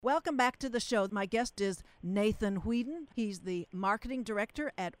Welcome back to the show. My guest is Nathan Wheelin. He's the marketing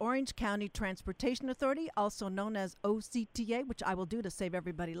director at Orange County Transportation Authority, also known as OCTA, which I will do to save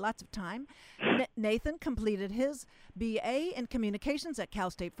everybody lots of time. Nathan completed his BA in communications at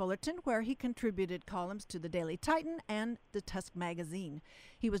Cal State Fullerton, where he contributed columns to the Daily Titan and the Tusk magazine.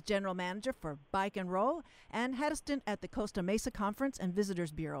 He was general manager for Bike and Roll and had a stint at the Costa Mesa Conference and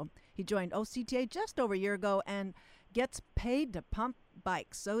Visitors Bureau. He joined OCTA just over a year ago and gets paid to pump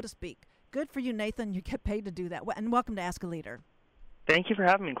bikes, so to speak. Good for you, Nathan. You get paid to do that. And welcome to Ask a Leader. Thank you for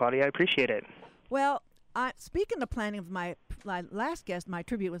having me, Claudia. I appreciate it. Well, speaking of planning, of my last guest, my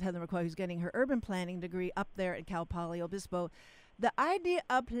tribute with Heather McCoy, who's getting her urban planning degree up there at Cal Poly Obispo, the idea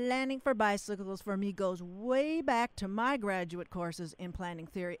of planning for bicycles for me goes way back to my graduate courses in planning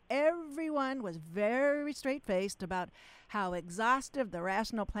theory. Everyone was very straight-faced about how exhaustive the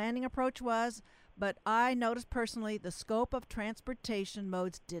rational planning approach was, but I noticed personally the scope of transportation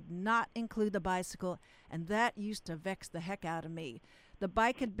modes did not include the bicycle, and that used to vex the heck out of me. The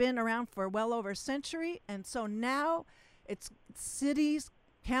bike had been around for well over a century, and so now it's cities,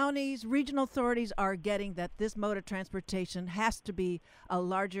 counties, regional authorities are getting that this mode of transportation has to be a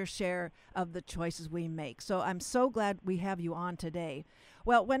larger share of the choices we make. So I'm so glad we have you on today.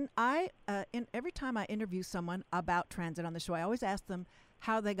 Well, when every time I interview someone about transit on the show, I always ask them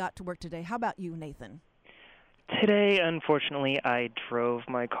how they got to work today. How about you, Nathan? Today, unfortunately, I drove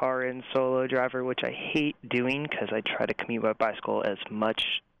my car in solo driver, which I hate doing because I try to commute by bicycle as much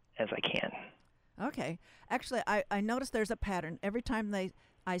as I can. Okay. Actually, I noticed there's a pattern. Every time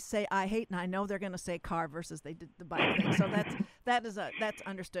I say I hate, and I know they're going to say car versus they did the bike thing. So that's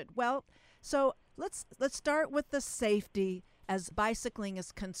understood. Well, so let's start with the safety as bicycling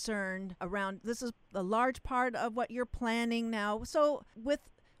is concerned around. This is a large part of what you're planning now. So with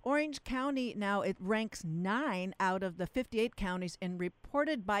Orange County now, it ranks 9 out of the 58 counties in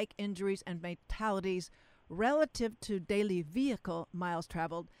reported bike injuries and fatalities relative to daily vehicle miles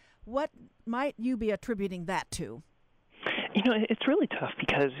traveled. What might you be attributing that to? You know, it's really tough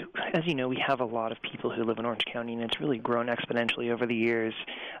because, as you know, we have a lot of people who live in Orange County, and it's really grown exponentially over the years.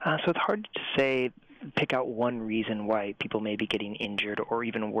 So it's hard to pick out one reason why people may be getting injured or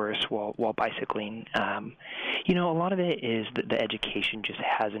even worse while bicycling. You know, a lot of it is that the education just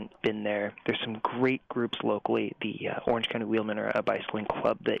hasn't been there. There's some great groups locally. The Orange County Wheelmen are a bicycling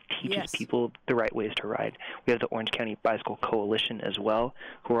club that teaches people the right ways to ride. We have the Orange County Bicycle Coalition as well,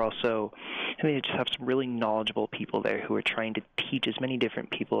 who are also, they just have some really knowledgeable people there who are trying to teach as many different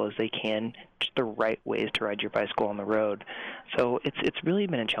people as they can just the right ways to ride your bicycle on the road. So it's really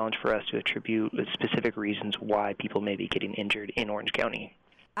been a challenge for us to attribute specific reasons why people may be getting injured in Orange County.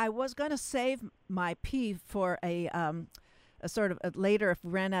 I was going to save my peeve for a sort of a later if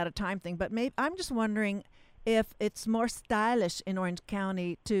we ran out of time thing, but maybe I'm just wondering if it's more stylish in Orange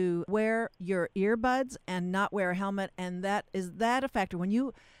County to wear your earbuds and not wear a helmet, and is that a factor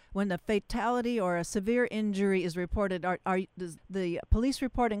when a fatality or a severe injury is reported? Does the police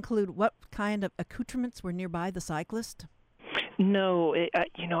report include what kind of accoutrements were nearby the cyclist? No,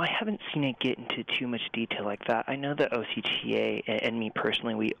 I haven't seen it get into too much detail like that. I know that OCTA and me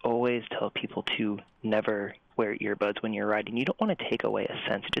personally, we always tell people to never wear earbuds when you're riding. You don't want to take away a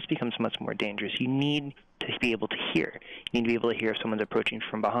sense. It just becomes much more dangerous. You need to be able to hear. You need to be able to hear if someone's approaching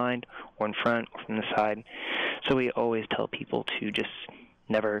from behind or in front or from the side. So we always tell people to just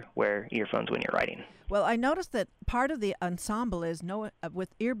never wear earphones when you're riding. Well, I noticed that part of the ensemble is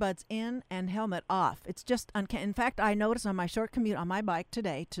with earbuds in and helmet off. It's just uncanny. In fact, I noticed on my short commute on my bike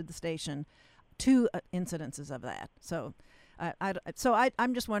today to the station 2 incidences of that. So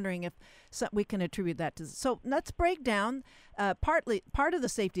I'm just wondering if we can attribute that to. So let's break down. Part of the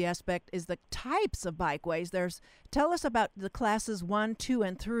safety aspect is the types of bikeways. Tell us about the classes 1, 2,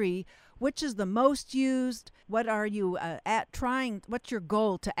 and 3. Which is the most used? What are you what's your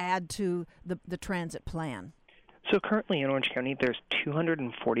goal to add to the transit plan? So currently in Orange County, there's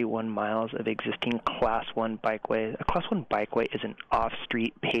 241 miles of existing Class 1 bikeway. A Class 1 bikeway is an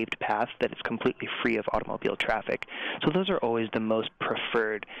off-street paved path that is completely free of automobile traffic. So those are always the most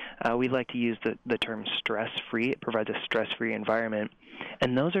preferred. We like to use the term stress-free. It provides a stress-free environment.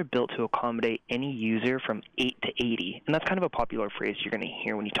 And those are built to accommodate any user from 8 to 80. And that's kind of a popular phrase you're going to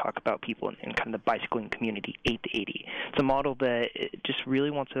hear when you talk about people in kind of the bicycling community, 8 to 80. It's a model that just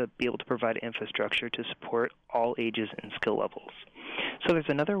really wants to be able to provide infrastructure to support all ages and skill levels. So there's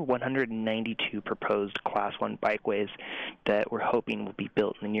another 192 proposed Class 1 bikeways that we're hoping will be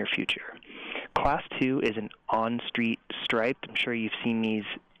built in the near future. Class 2 is an on-street striped. I'm sure you've seen these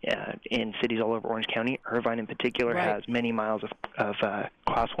in cities all over Orange County. Irvine in particular has many miles of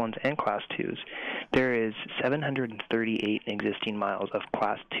Class 1s and Class 2s. There is 738 existing miles of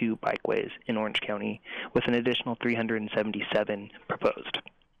Class 2 bikeways in Orange County, with an additional 377 proposed.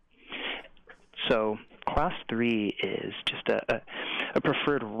 So Class 3 is just a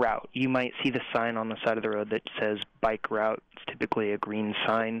preferred route. You might see the sign on the side of the road that says bike route. It's typically a green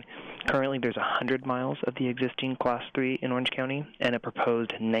sign. Currently, there's 100 miles of the existing Class 3 in Orange County and a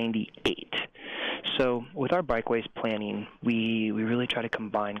proposed 98. So with our bikeways planning, we really try to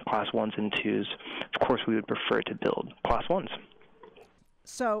combine Class 1s and 2s. Of course, we would prefer to build Class 1s.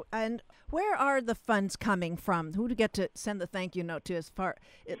 So, and where are the funds coming from? Who do you get to send the thank you note to? As far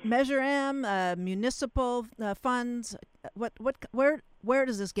Measure M, municipal funds, where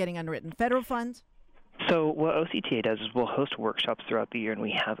is this getting underwritten? Federal funds? So what OCTA does is we'll host workshops throughout the year, and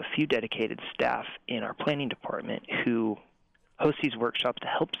we have a few dedicated staff in our planning department who host these workshops to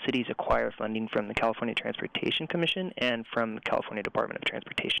help cities acquire funding from the California Transportation Commission and from the California Department of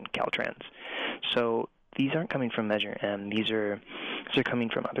Transportation, Caltrans. So these aren't coming from Measure M. These are coming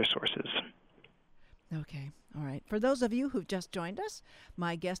from other sources. Okay. All right. For those of you who've just joined us,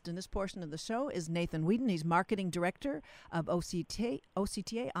 my guest in this portion of the show is Nathan Wheelin. He's Marketing Director of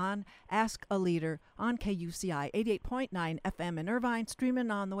OCTA on Ask a Leader on KUCI 88.9 FM in Irvine,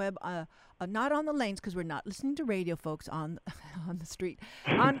 streaming on the web, not on the lanes because we're not listening to radio, folks, on the street,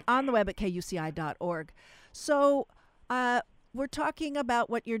 on the web at kuci.org. So we're talking about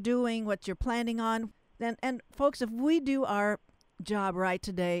what you're doing, what you're planning on. And folks, if we do our job right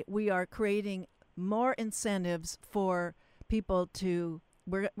today, we are creating more incentives for people to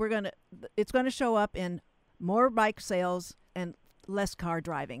it's going to show up in more bike sales and less car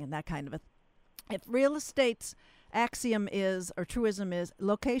driving and that kind of a. If real estate's axiom is, or truism is,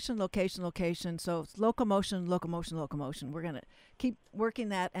 location, location, location, so it's locomotion, locomotion, locomotion. We're going to keep working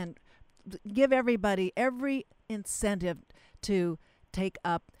that and give everybody every incentive to take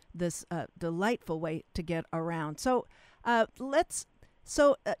up this delightful way to get around. So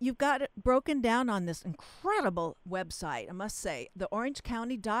you've got it broken down on this incredible website, I must say, the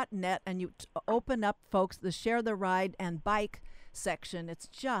orangecounty.net, and you open up, folks, the Share the Ride and Bike section. It's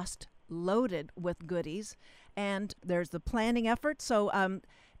just loaded with goodies, and there's the planning effort. So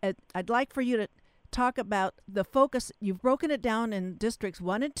I'd like for you to talk about the focus. You've broken it down in districts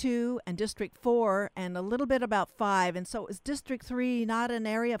 1 and 2 and district 4 and a little bit about 5. And so is district 3 not an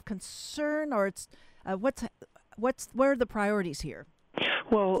area of concern, or it's where are the priorities here?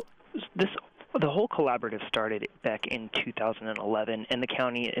 Well, the whole collaborative started back in 2011, and the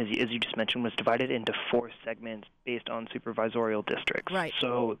county, as you just mentioned, was divided into 4 segments based on supervisorial districts. Right.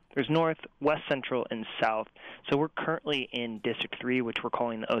 So there's North, West Central, and South. So we're currently in District 3, which we're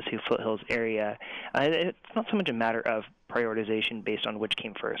calling the OC Foothills area. It's not so much a matter of prioritization based on which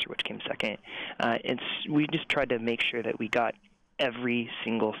came first or which came second. We just tried to make sure that we got every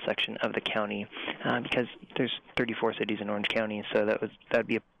single section of the county because there's 34 cities in Orange County, so that'd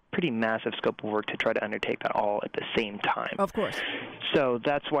be a pretty massive scope of work to try to undertake that all at the same time. Of course. So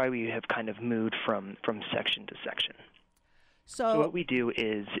that's why we have kind of moved from section to section. So what we do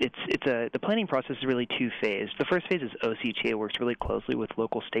is the planning process is really 2-phased. The first phase is OCTA works really closely with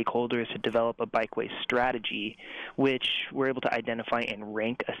local stakeholders to develop a bikeway strategy, which we're able to identify and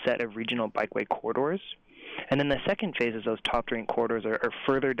rank a set of regional bikeway corridors. And then the second phase is those top-ranked corridors are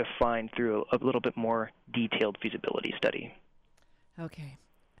further defined through a little bit more detailed feasibility study. Okay.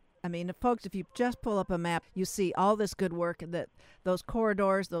 I mean, folks, if you just pull up a map, you see all this good work, that those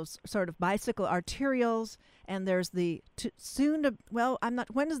corridors, those sort of bicycle arterials, and there's when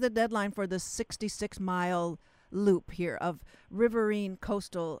is the deadline for the 66-mile loop here of riverine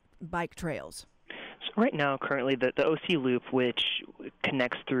coastal bike trails? So right now, currently, the OC Loop, which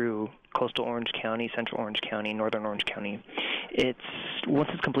connects through coastal Orange County, central Orange County, northern Orange County, once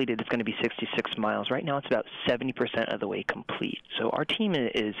it's completed, it's going to be 66 miles. Right now, it's about 70% of the way complete. So our team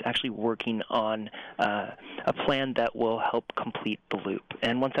is actually working on a plan that will help complete the loop.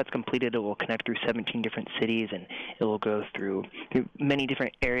 And once that's completed, it will connect through 17 different cities, and it will go through many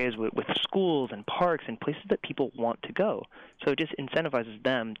different areas with schools and parks and places that people want to go. So it just incentivizes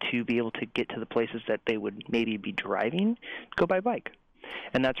them to be able to get to the places that they would maybe be driving, go by bike.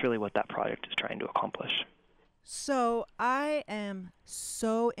 And that's really what that project is trying to accomplish. So I am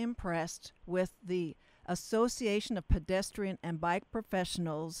so impressed with the Association of Pedestrian and Bike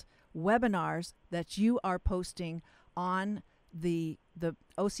Professionals webinars that you are posting on the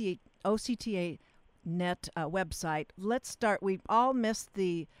OCTA net website. Let's start. We've all missed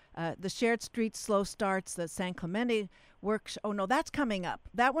the Shared Streets Slow Starts, the San Clemente Oh no, that's coming up.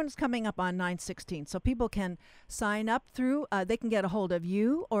 That one's coming up on 9/16. So people can sign up through. They can get a hold of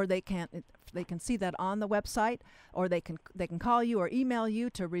you, or they can see that on the website, or they can call you or email you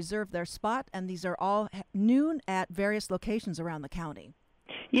to reserve their spot. And these are all noon at various locations around the county.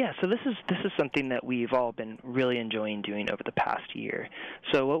 Yeah, so this is something that we've all been really enjoying doing over the past year.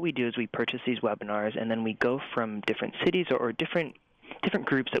 So what we do is we purchase these webinars, and then we go from different cities or different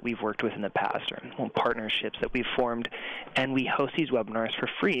groups that we've worked with in the past, or partnerships that we've formed, and we host these webinars for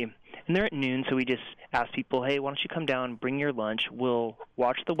free. And they're at noon, so we just ask people, hey, why don't you come down, bring your lunch, we'll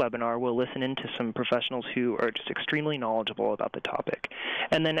watch the webinar, we'll listen in to some professionals who are just extremely knowledgeable about the topic.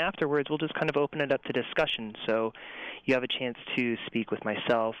 And then afterwards, we'll just kind of open it up to discussion. So you have a chance to speak with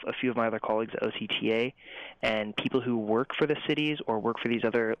myself, a few of my other colleagues at OCTA, and people who work for the cities or work for these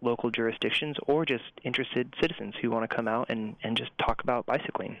other local jurisdictions, or just interested citizens who want to come out and just talk about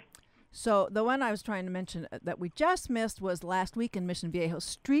bicycling. So the one I was trying to mention that we just missed was last week in Mission Viejo,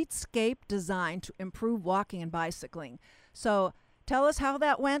 Streetscape Design to Improve Walking and Bicycling. So tell us how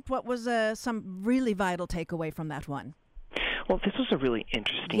that went. What was some really vital takeaway from that one? Well, this was a really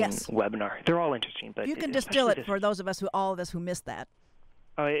interesting webinar. They're all interesting, but you can distill it for those of us all of us who missed that.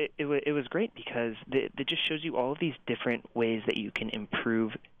 It was great because it just shows you all of these different ways that you can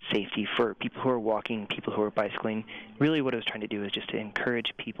improve safety for people who are walking, people who are bicycling. Really what it was trying to do is just to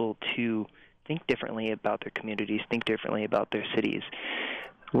encourage people to think differently about their communities, think differently about their cities.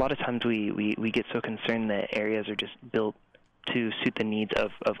 A lot of times we get so concerned that areas are just built to suit the needs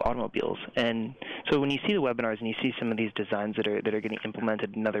of automobiles. And so when you see the webinars and you see some of these designs that are getting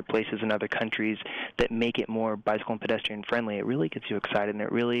implemented in other places in other countries that make it more bicycle and pedestrian friendly, it really gets you excited, and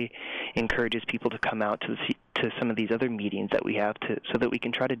it really encourages people to come out to some of these other meetings that we have so that we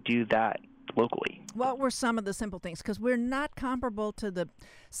can try to do that locally. What were some of the simple things? Because we're not comparable to the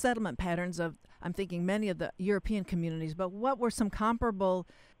settlement patterns of, I'm thinking, many of the European communities, but what were some comparable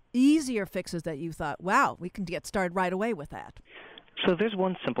easier fixes that you thought, wow, we can get started right away with that? So there's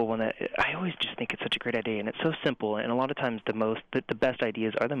one simple one that I always just think it's such a great idea, and it's so simple, and a lot of times the best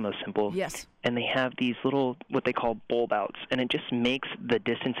ideas are the most simple. Yes. And they have these little, what they call bulb outs, and it just makes the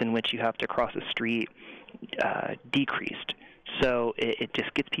distance in which you have to cross a street decreased. So it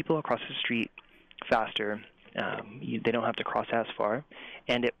just gets people across the street faster. They don't have to cross as far,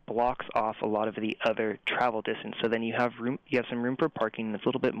 and it blocks off a lot of the other travel distance. So then you have some room for parking that's a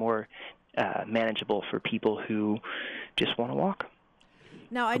little bit more manageable for people who just want to walk.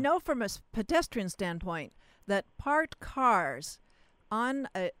 Now, I know from a pedestrian standpoint that parked cars on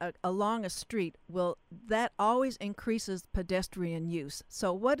along a street that always increases pedestrian use.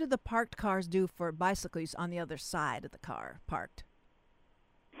 So what do the parked cars do for bicyclists on the other side of the car parked?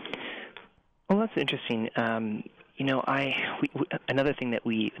 Well, that's interesting. Another thing that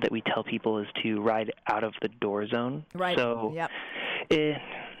we tell people is to ride out of the door zone. Right. So, yep.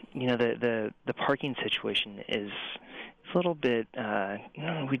 The parking situation is a little bit.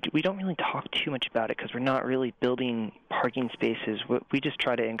 We don't really talk too much about it because we're not really building parking spaces. We just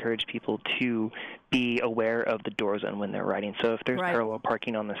try to encourage people to be aware of the door zone when they're riding. So if there's parallel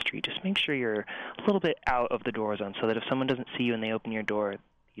parking on the street, just make sure you're a little bit out of the door zone so that if someone doesn't see you and they open your door,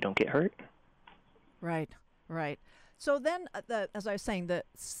 you don't get hurt. Right. So then, as I was saying, the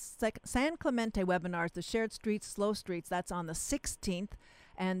San Clemente webinars, the Shared Streets, Slow Streets, that's on the 16th.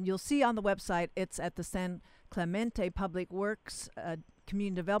 And you'll see on the website, it's at the San Clemente Public Works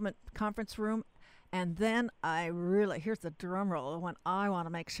Community Development Conference Room. And then here's the drum roll, the one I want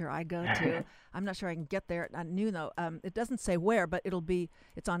to make sure I go to. I'm not sure I can get there at noon, though. It doesn't say where, but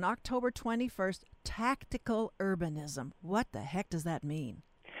it's on October 21st, Tactical Urbanism. What the heck does that mean?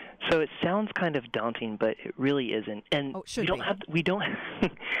 So it sounds kind of daunting, but it really isn't. And we don't have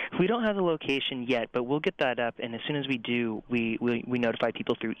the location yet, but we'll get that up. And as soon as we do, we notify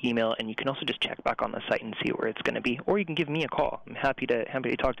people through email. And you can also just check back on the site and see where it's going to be, or you can give me a call. I'm happy to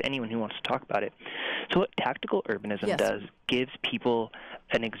talk to anyone who wants to talk about it. So what tactical urbanism does gives people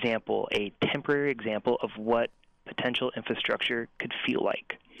an example, a temporary example of what potential infrastructure could feel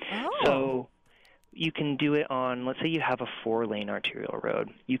like. Oh. So you can do it on, let's say you have a 4-lane arterial road.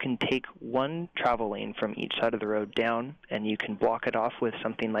 You can take one travel lane from each side of the road down, and you can block it off with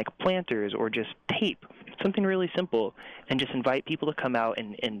something like planters or just tape, something really simple, and just invite people to come out,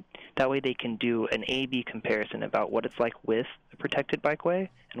 and that way they can do an A-B comparison about what it's like with a protected bikeway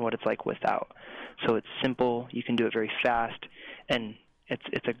and what it's like without. So it's simple, you can do it very fast, and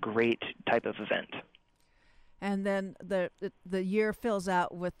it's a great type of event. And then the year fills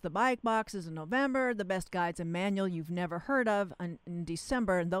out with the bike boxes in November, the best guides and manual you've never heard of in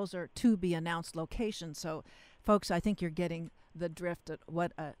December, and those are to be announced locations. So folks, I think you're getting the drift of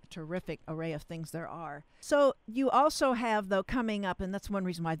what a terrific array of things there are. So you also have, though, coming up, and that's one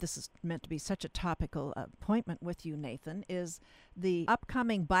reason why this is meant to be such a topical appointment with you, Nathan, is the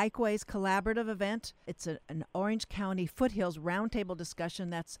upcoming Bikeways Collaborative event. It's an Orange County Foothills Roundtable discussion.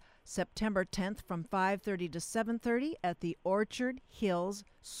 That's September 10th from 5:30 to 7:30 at the Orchard Hills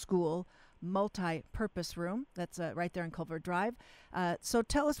School multi-purpose room. That's right there in Culver Drive. So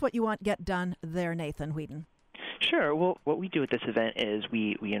tell us what you want to get done there, Nathan Wheaton. Sure. Well, what we do at this event is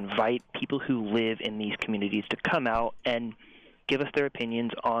we invite people who live in these communities to come out and give us their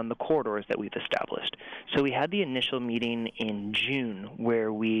opinions on the corridors that we've established. So we had the initial meeting in June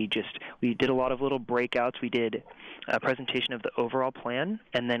where we did a lot of little breakouts. We did a presentation of the overall plan,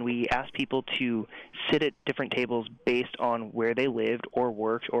 and then we asked people to sit at different tables based on where they lived or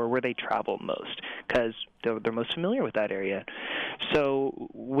worked or where they traveled most, because they're most familiar with that area. So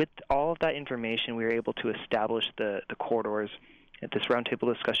with all of that information, we were able to establish the corridors. At this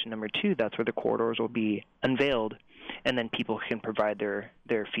roundtable discussion number 2, that's where the corridors will be unveiled, and then people can provide their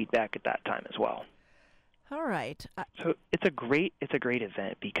feedback at that time as well. All right. So it's a great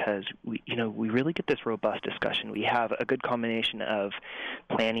event because we really get this robust discussion. We have a good combination of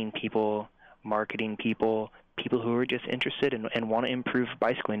planning people, marketing people, people who are just interested and want to improve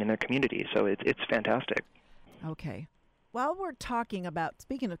bicycling in their community. So it's fantastic. Okay. While we're talking about,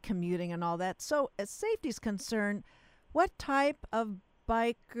 speaking of commuting and all that, so as safety is concerned, what type of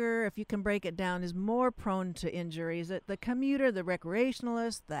biker, if you can break it down, is more prone to injury? Is it the commuter, the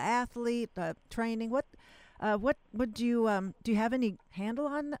recreationalist, the athlete, the training? What would you do you have any handle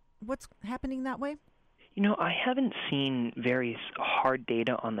on what's happening that way? I haven't seen very hard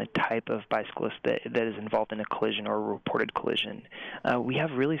data on the type of bicyclist that is involved in a collision or a reported collision. We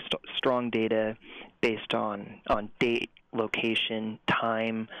have really strong data based on date, location,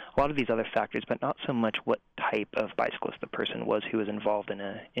 time, a lot of these other factors, but not so much what type of bicyclist the person was who was involved in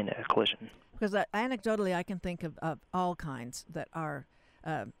a collision. Because anecdotally, I can think of all kinds that are,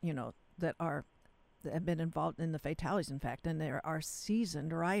 that have been involved in the fatalities, in fact, and there are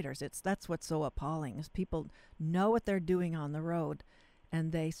seasoned riders. That's what's so appalling, is people know what they're doing on the road,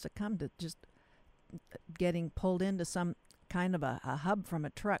 and they succumb to just getting pulled into some kind of a hub from a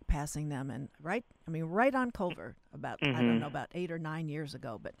truck passing them, and right on Culver about I don't know, about 8 or 9 years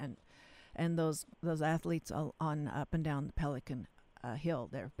ago, but and those athletes on up and down the Pelican Hill,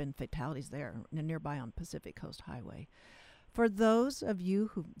 there have been fatalities there nearby on Pacific Coast Highway. For those of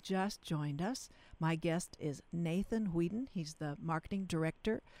you who just joined us, my guest is Nathan Wheaton. He's the marketing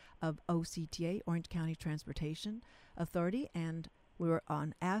director of OCTA, Orange County Transportation Authority, and we were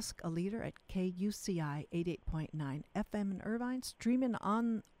on Ask a Leader at KUCI 88.9 FM in Irvine, streaming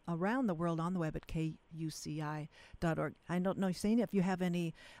on around the world on the web at kuci.org. I don't know, Sania, if you have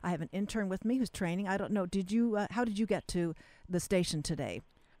any. I have an intern with me who's training. I don't know. How did you get to the station today?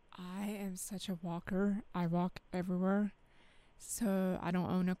 I am such a walker. I walk everywhere. So I don't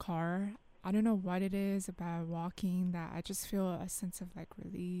own a car. I don't know what it is about walking that I just feel a sense of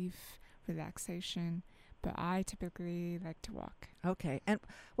relief, relaxation. But I typically like to walk. Okay. And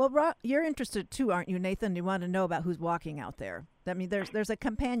well, you're interested too, aren't you, Nathan? You want to know about who's walking out there. I mean, there's a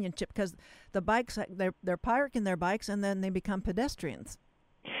companionship, because the bikes, they're parking their bikes and then they become pedestrians.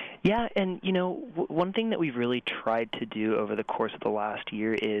 Yeah, and one thing that we've really tried to do over the course of the last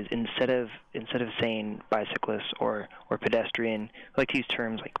year is instead of saying bicyclist or pedestrian, we like to use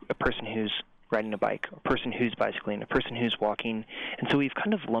terms like a person who's riding a bike, a person who's bicycling, a person who's walking. And so we've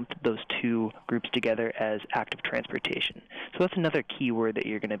kind of lumped those two groups together as active transportation. So that's another key word that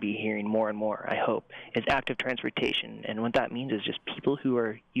you're going to be hearing more and more, I hope, is active transportation. And what that means is just people who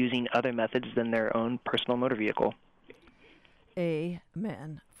are using other methods than their own personal motor vehicle.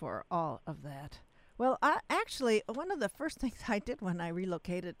 Amen for all of that. Well, actually, one of the first things I did when I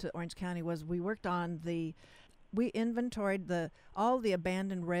relocated to Orange County was we inventoried all the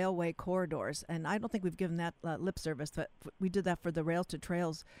abandoned railway corridors, and I don't think we've given that lip service, but we did that for the Rails to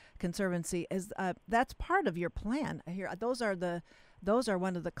Trails Conservancy. That's part of your plan here. Those are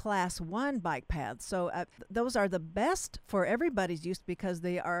one of the Class 1 bike paths. So those are the best for everybody's use, because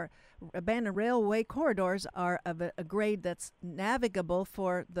they are abandoned railway corridors are of a grade that's navigable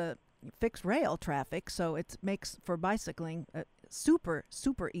for the fixed rail traffic. So it makes for bicycling super,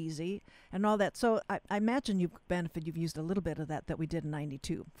 super easy and all that. So I imagine you've used a little bit of that we did in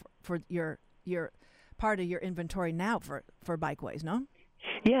 92 for your part of your inventory now for bikeways, no?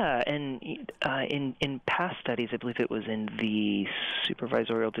 Yeah, and in past studies, I believe it was in the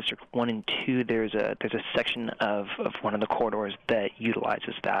Supervisorial District 1 and 2, there's a section of one of the corridors that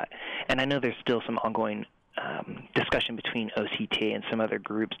utilizes that. And I know there's still some ongoing discussion between OCTA and some other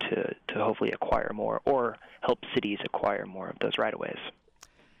groups to hopefully acquire more or help cities acquire more of those right-of-ways.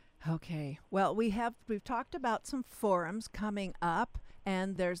 Okay. Well, we've talked about some forums coming up,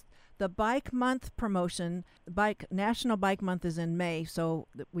 and there's the Bike Month promotion. National Bike Month is in May, so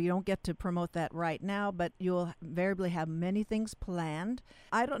we don't get to promote that right now, but you'll invariably have many things planned.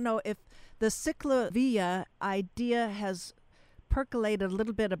 I don't know if the Ciclavia idea has percolated a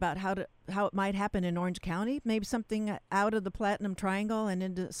little bit about how it might happen in Orange County, maybe something out of the Platinum Triangle and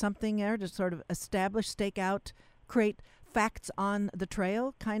into something there to sort of establish, stake out, create facts on the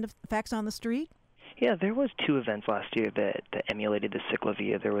trail, kind of facts on the street. Yeah, there was 2 events last year that emulated the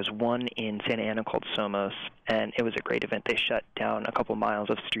Ciclavia. There was one in Santa Ana called Somos, and it was a great event. They shut down a couple miles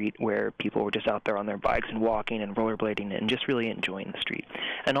of street where people were just out there on their bikes and walking and rollerblading and just really enjoying the street.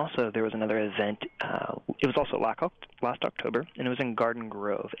 And also there was another event. It was also last October, and it was in Garden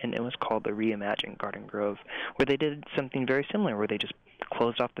Grove, and it was called the Reimagine Garden Grove, where they did something very similar, where they just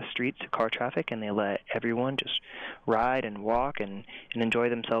closed off the streets to car traffic, and they let everyone just ride and walk and enjoy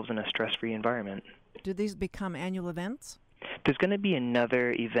themselves in a stress-free environment. Do these become annual events? There's going to be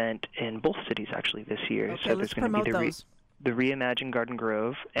another event in both cities actually this year. Okay, so let's there's going to be those. The Reimagine Garden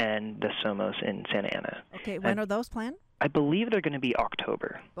Grove and the Somos in Santa Ana. Okay, when are those planned? I believe they're going to be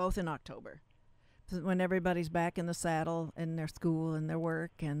October. Both in October. When everybody's back in the saddle in their school and their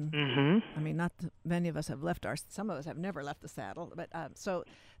work, and I mean, not many of us have left some of us have never left the saddle, but so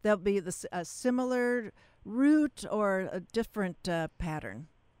there'll be a similar route or a different pattern.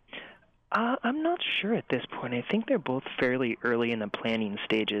 I'm not sure at this point. I think they're both fairly early in the planning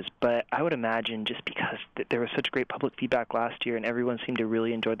stages, but I would imagine just because there was such great public feedback last year and everyone seemed to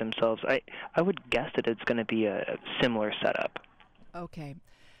really enjoy themselves, I would guess that it's going to be a similar setup. Okay.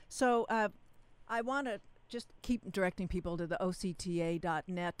 So I want to just keep directing people to the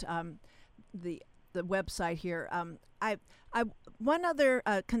octa.net, the website here. One other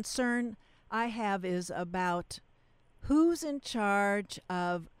concern I have is about who's in charge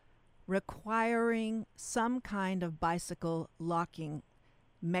of requiring some kind of bicycle locking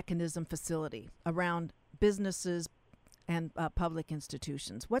mechanism facility around businesses and public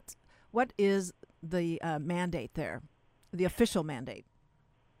institutions. What is the mandate there, the official mandate?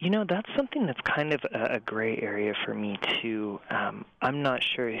 You know, that's something that's kind of a gray area for me, too. I'm not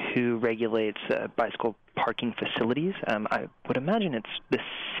sure who regulates bicycle parking facilities. I would imagine it's the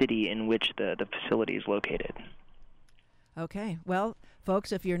city in which the facility is located. Okay. Well,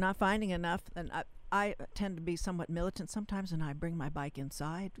 folks, if you're not finding enough, then I tend to be somewhat militant sometimes, and I bring my bike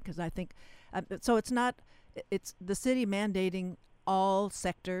inside because I think so. It's the city mandating all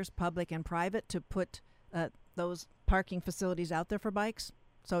sectors, public and private, to put those parking facilities out there for bikes.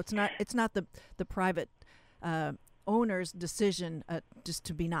 So it's not the private owner's decision just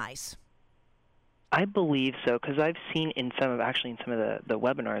to be nice. I believe so, because I've seen in some of the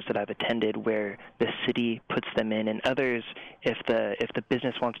webinars that I've attended where the city puts them in, and others, if the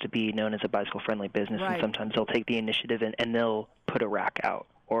business wants to be known as a bicycle-friendly business, right, and sometimes they'll take the initiative and they'll put a rack out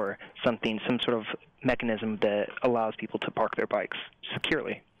or some sort of mechanism that allows people to park their bikes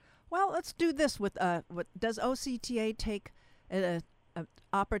securely. Well, let's do this with does OCTA take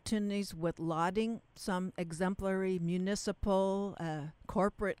opportunities with lauding some exemplary municipal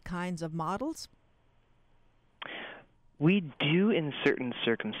corporate kinds of models? We do in certain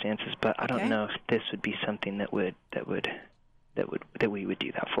circumstances, but I don't Okay. know if this would be something that we would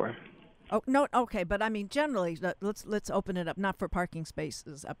do that for. Oh no, okay, but I mean generally, let's open it up, not for parking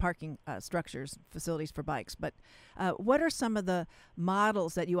spaces, parking structures, facilities for bikes, but what are some of the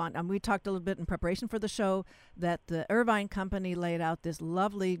models that you want? We talked a little bit in preparation for the show that the Irvine Company laid out this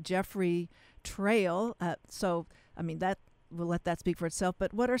lovely Jeffrey Trail. So I mean that. We'll let that speak for itself,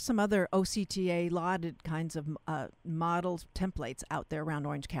 but what are some other OCTA lauded kinds of models, templates out there around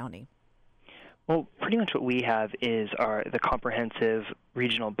Orange County? Well, pretty much what we have is the Comprehensive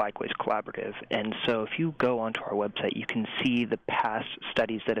Regional Bikeways Collaborative, and so if you go onto our website, you can see the past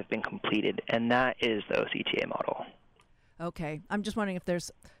studies that have been completed, and that is the OCTA model. Okay, I'm just wondering if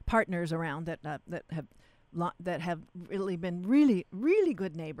there's partners around that have really been really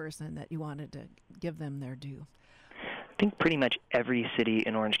good neighbors, and that you wanted to give them their due. I think pretty much every city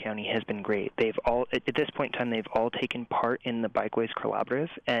in Orange County has been great. They've all, at this point in time, they've all taken part in the Bikeways Collaborative,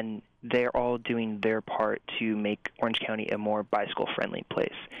 and they're all doing their part to make Orange County a more bicycle-friendly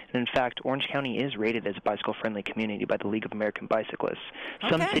place. And in fact, Orange County is rated as a bicycle-friendly community by the League of American Bicyclists. Okay.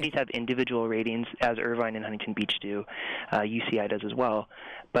 Some cities have individual ratings, as Irvine and Huntington Beach do. UCI does as well.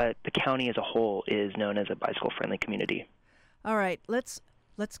 But the county as a whole is known as a bicycle-friendly community. All right, let's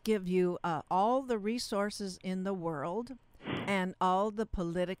give you all the resources in the world and all the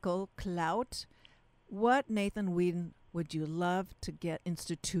political clout. What, Nathan Whedon, would you love to get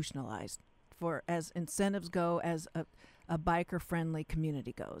institutionalized for as incentives go, as a biker-friendly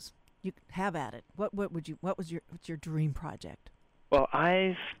community goes? You have at it. What's your dream project? Well,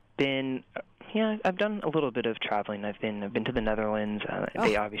 I've done a little bit of traveling. I've been to the Netherlands.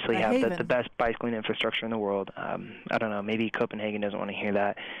 They obviously have the best bicycling infrastructure in the world. I don't know, maybe Copenhagen doesn't want to hear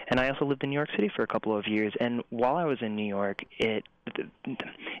that. And I also lived in New York City for a couple of years. And while I was in New York, it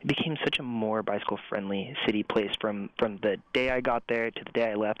became such a more bicycle-friendly city place. From the day I got there to the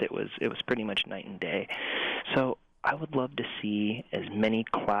day I left, it was pretty much night and day. So I would love to see as many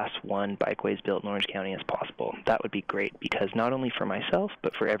Class 1 bikeways built in Orange County as possible. That would be great, because not only for myself,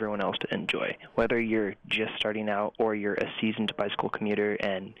 but for everyone else to enjoy, whether you're just starting out or you're a seasoned bicycle commuter,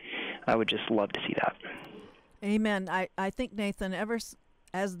 and I would just love to see that. Amen. I think, Nathan,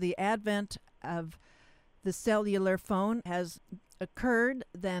 as the advent of the cellular phone has occurred,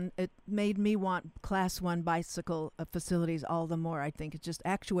 then it made me want Class 1 bicycle facilities all the more. I think it's just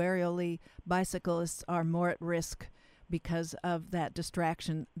actuarially, bicyclists are more at risk because of that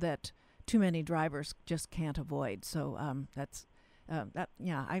distraction that too many drivers just can't avoid. So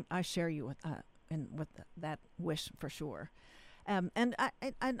I share you with that wish for sure. And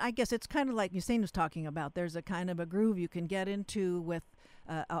I guess it's kind of like Usain was talking about. There's a kind of a groove you can get into with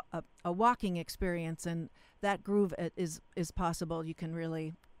a walking experience, and that groove is possible. You can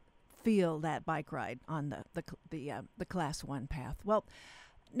really feel that bike ride on the Class 1 path. Well,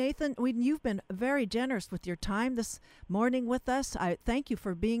 Nathan, you've been very generous with your time this morning with us. I thank you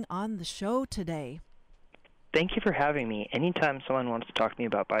for being on the show today. Thank you for having me. Anytime someone wants to talk to me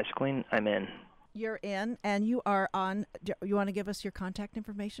about bicycling, I'm in. You're in, and you are on. You want to give us your contact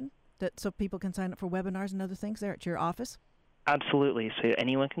information so people can sign up for webinars and other things there at your office? Absolutely. So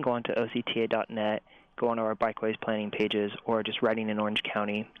anyone can go onto OCTA.net, go onto our bikeways planning pages, or just writing in Orange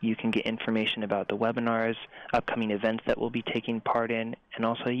County. You can get information about the webinars, upcoming events that we'll be taking part in, and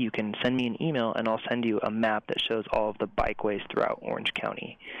also you can send me an email and I'll send you a map that shows all of the bikeways throughout Orange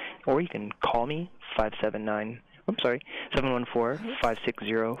County. Or you can call me,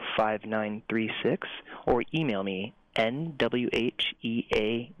 714-560-5936, or email me,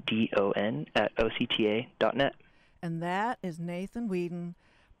 nwheadon@octa.net. And that is Nathan Whedon,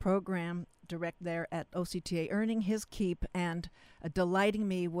 program direct there at OCTA, earning his keep and delighting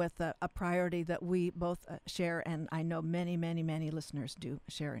me with a priority that we both share, and I know many, many, many listeners do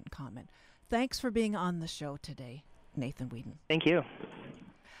share in common. Thanks for being on the show today, Nathan Whedon. Thank you.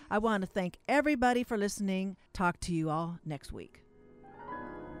 I want to thank everybody for listening. Talk to you all next week.